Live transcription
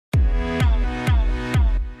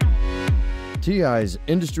TI's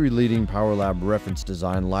industry-leading PowerLab reference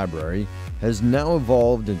design library has now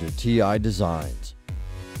evolved into TI Designs.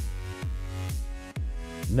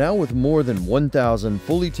 Now with more than 1,000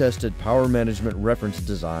 fully tested power management reference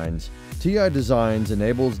designs, TI Designs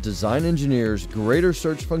enables design engineers greater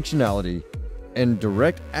search functionality and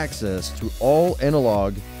direct access to all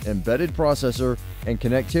analog, embedded processor, and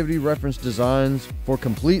connectivity reference designs for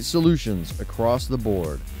complete solutions across the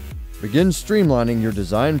board. Begin streamlining your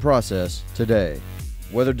design process today.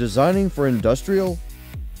 Whether designing for industrial,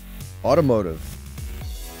 automotive,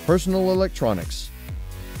 personal electronics,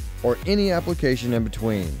 or any application in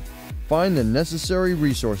between, find the necessary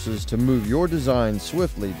resources to move your design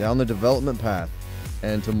swiftly down the development path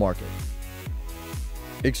and to market.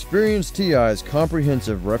 Experience TI's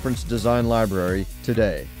comprehensive reference design library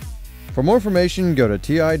today. For more information, go to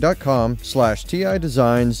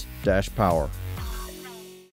ti.com/tidesigns-power.